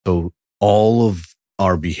So all of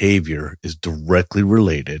our behavior is directly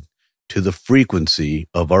related to the frequency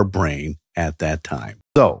of our brain at that time.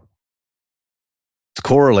 So it's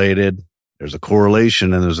correlated. There's a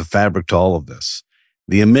correlation and there's a fabric to all of this.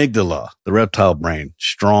 The amygdala, the reptile brain,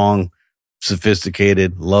 strong,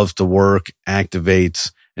 sophisticated, loves to work,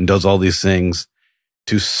 activates, and does all these things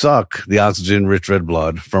to suck the oxygen-rich red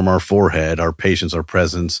blood from our forehead, our patience, our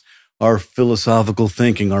presence, our philosophical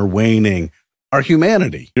thinking, our waning, our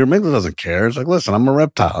humanity. Your amygdala doesn't care. It's like, listen, I'm a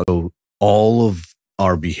reptile. So all of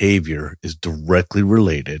our behavior is directly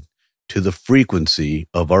related to the frequency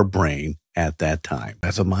of our brain at that time.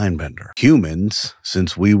 That's a mind bender. Humans,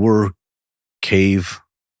 since we were cave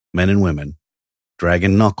men and women,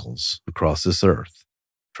 dragging knuckles across this earth,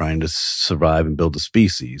 trying to survive and build a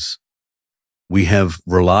species, we have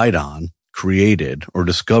relied on, created, or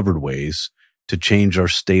discovered ways to change our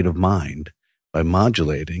state of mind by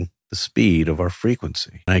modulating the speed of our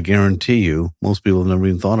frequency. And I guarantee you, most people have never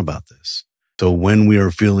even thought about this. So when we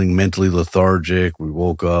are feeling mentally lethargic, we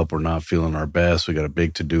woke up, we're not feeling our best, we got a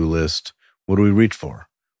big to-do list, what do we reach for?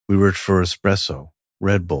 We reach for espresso,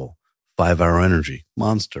 Red Bull, 5-Hour Energy,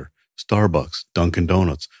 Monster, Starbucks, Dunkin'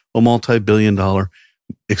 Donuts, a multi-billion-dollar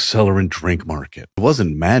accelerant drink market. It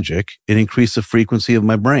wasn't magic. It increased the frequency of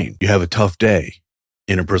my brain. You have a tough day,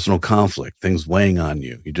 interpersonal conflict, things weighing on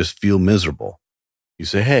you. You just feel miserable. You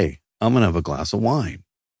say, hey, I'm going to have a glass of wine.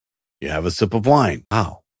 You have a sip of wine.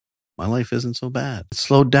 Wow, my life isn't so bad. It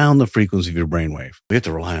slowed down the frequency of your brainwave. We have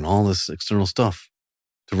to rely on all this external stuff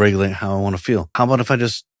to regulate how I want to feel. How about if I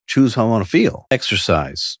just choose how I want to feel?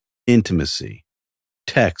 Exercise, intimacy,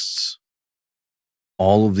 texts.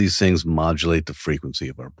 All of these things modulate the frequency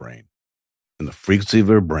of our brain. And the frequency of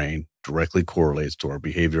our brain directly correlates to our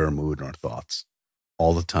behavior, our mood, and our thoughts.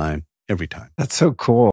 All the time, every time. That's so cool.